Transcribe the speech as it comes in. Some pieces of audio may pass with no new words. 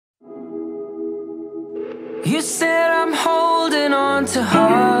You said I'm holding on to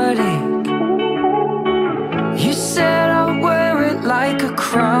heartache. You said I'll wear it like a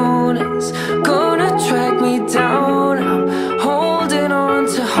crown. It's gonna drag me down. I'm holding on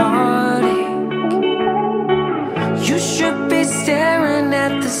to heartache. You should be staring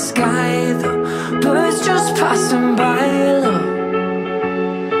at the sky, the birds just passing by, look.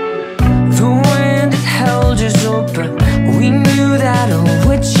 The wind it held us up, but we knew that all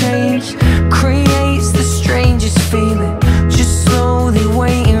would change. Creates the strangest feeling, just slowly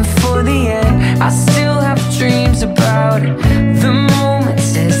waiting for the end. I still have dreams about it, the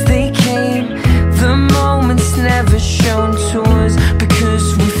moments as they came. The moments never shown to us,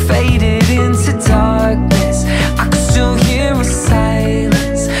 because we faded into darkness. I could still hear a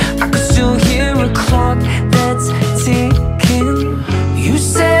silence, I could still hear a clock that's ticking. You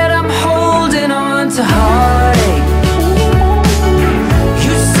said I'm holding on to heartache.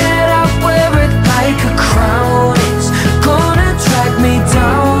 You said I'd wear it like a crown. It's gonna drag me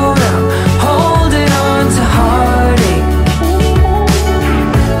down. I'm holding on to heartache.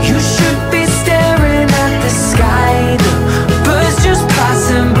 You should be staring at the sky, the birds just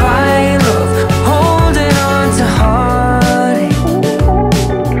passing by, love. Holding on to heartache.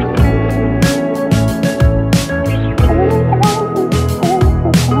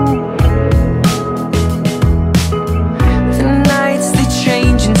 The nights they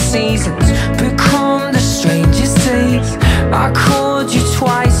change in seasons, become the strangest days. I called you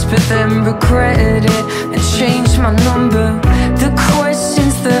twice but then regretted it and changed my number. The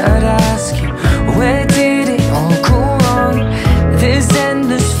questions that I'd ask you, where did it all go wrong? There's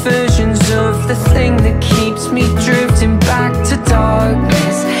endless versions of the thing that keeps me drifting back to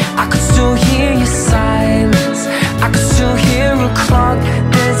darkness. I could still hear your silence, I could still hear a clock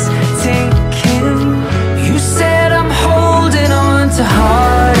that's ticking. You said I'm holding on to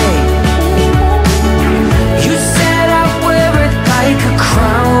heartache. You said I'd wear it like a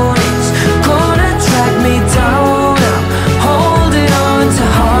crown. It's gonna drag me down. I'm holding on to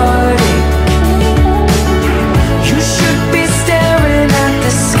heartache. You should be staring at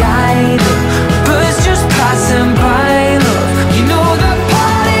the sky, the birds just passing by, love. You know the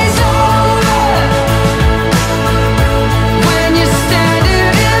party's over when you're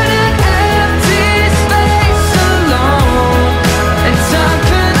standing in an empty space alone, and time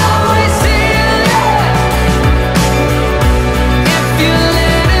can always heal it if you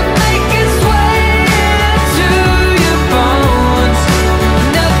let it make its way into your bones.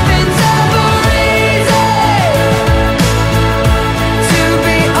 Nothing's ever easy. To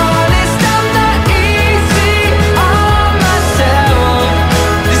be honest, I'm not easy on myself.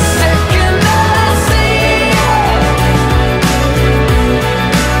 The second that I see it,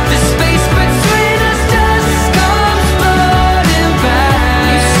 the space between us just comes flooding back.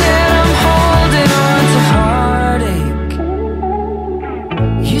 You said I'm holding on to heartache.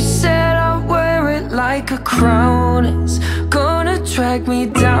 You said I'll wear it like a crown. It's gonna drag me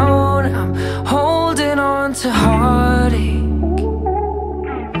down. I'm holding on to heartache.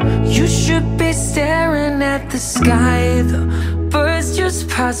 You should be staring at the sky, the birds just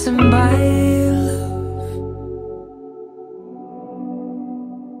passing by, love.